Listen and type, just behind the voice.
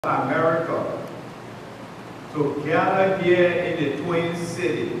America to gather here in the Twin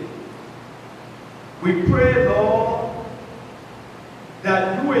City. We pray, Lord,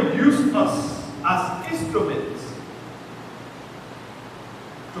 that you will use us as instruments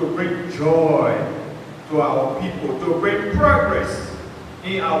to bring joy to our people, to bring progress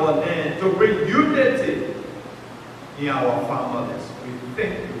in our land, to bring unity in our families. We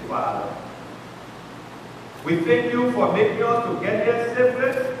thank you, Father. We thank you for making us to get here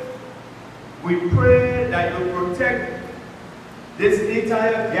safely. We pray that you protect this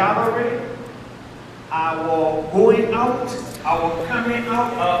entire gathering, our going out, our coming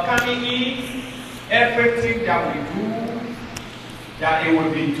out, our coming in, everything that we do, that it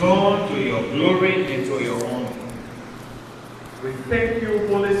will be done to your glory and to your honor. We thank you,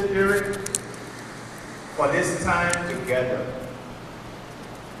 Holy Spirit, for this time together.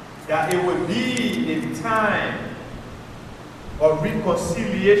 That it will be a time of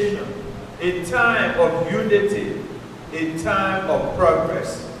reconciliation, a time of unity, a time of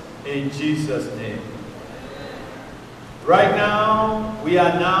progress, in Jesus' name. Right now, we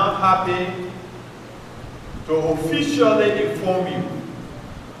are now happy to officially inform you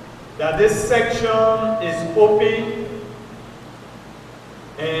that this section is open,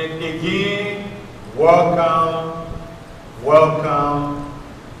 and again, welcome, welcome,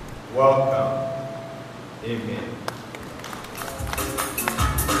 welcome. Amen.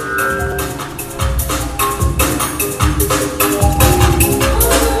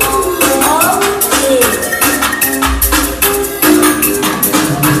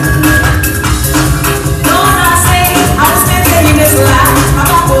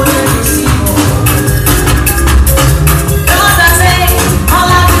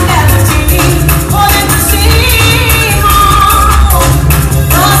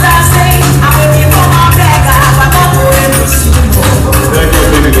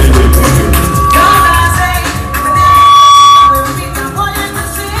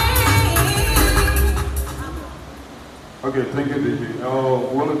 Okay, thank you, DG.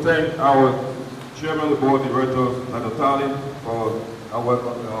 We want to thank our chairman of the board, Director Dr. Tali, for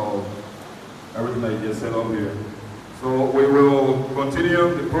everything that he just set up here. So we will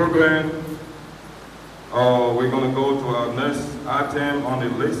continue the program. We're going to go to our next item on the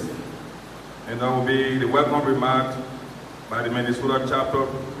list, and that will be the welcome remarks by the Minnesota chapter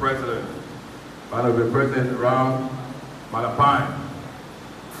president, by the President Ram Malapine.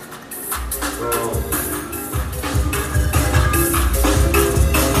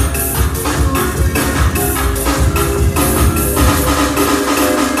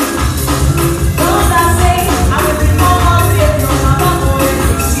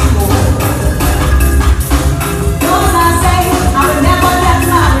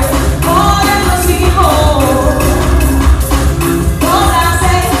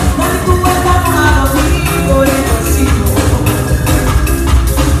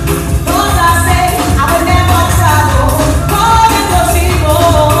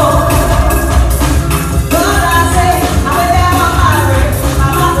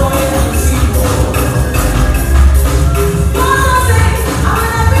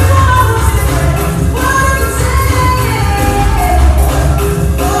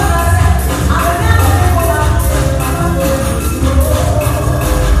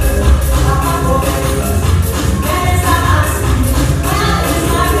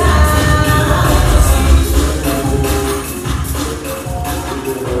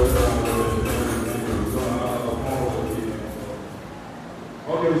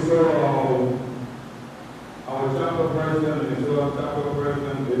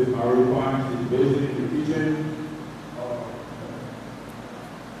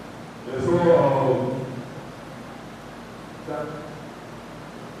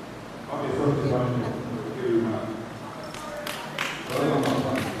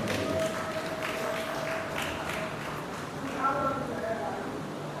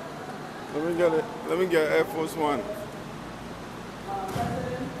 Let me get Air Force One.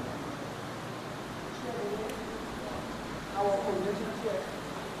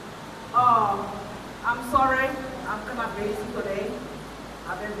 I'm sorry, I'm kind of busy today.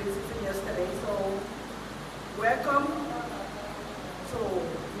 I've been busy since yesterday, so welcome to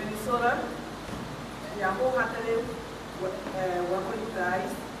Minnesota. We are wholeheartedly welcome you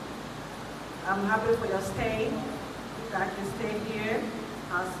guys. I'm happy for your stay. You guys can stay here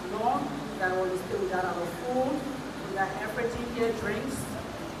as long as you guys want to stay. We got our food, we got everything here, drinks,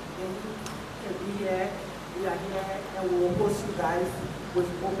 and you can be here. We are here and we will host you guys with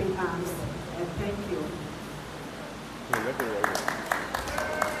open arms. And thank you.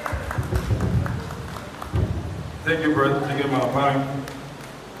 Thank you, Brother. Thank you, Malapine.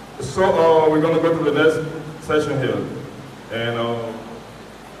 So we're going to go to the next session here. And I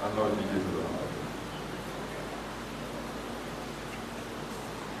know the DJs are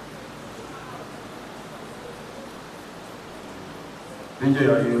on. DJ,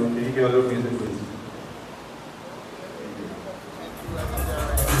 can you get a little music, please?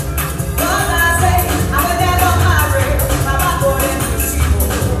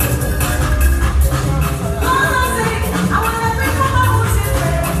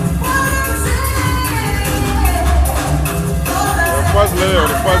 First layer,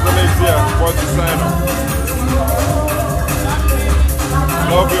 the first layer here, first designer.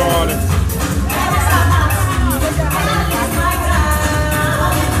 Love you, honey.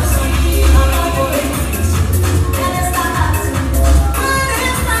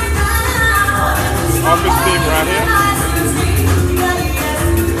 Office team right here.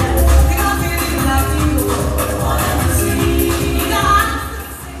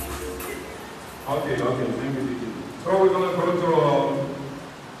 Okay, thank you. So we're gonna go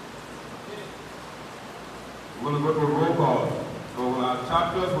to a roll call. So our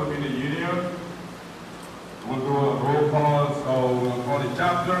chapters will be the union. We'll do a roll call. So we'll call the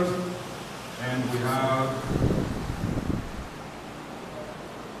chapters, and we have.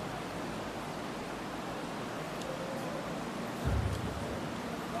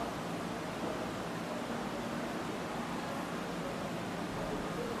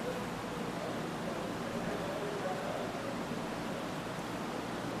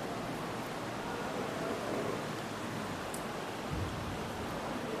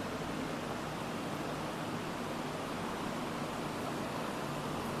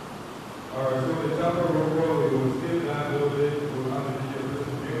 Alright, so the chapter roll call, we will skip that a little bit. We'll have the DJ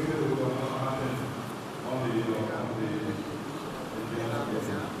listen to music. We're going to happen on the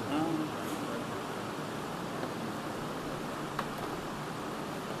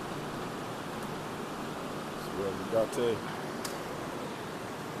That's where we got to.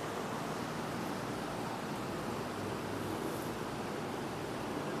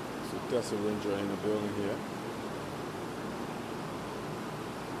 So Tessa Ranger in the building here.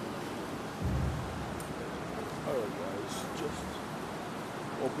 Alright guys, just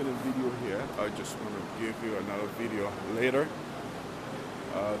opening video here. I just want to give you another video later.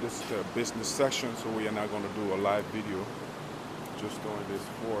 This is the business session, so we are not going to do a live video. Just doing this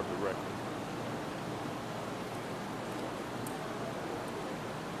for the record.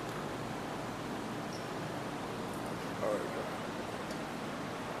 Alright guys.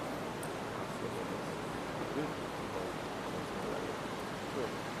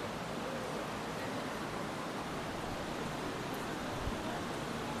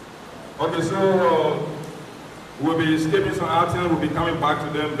 Okay, so we'll be skipping some items. We'll be coming back to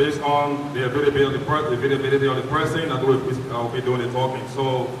them based on the availability of the person that will be doing the talking.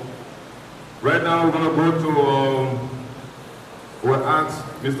 So right now we're going to go to, we'll ask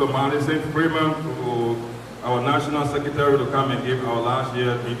Mr. Madison Freeman, our National Secretary, to come and give our last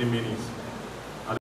year meeting minutes.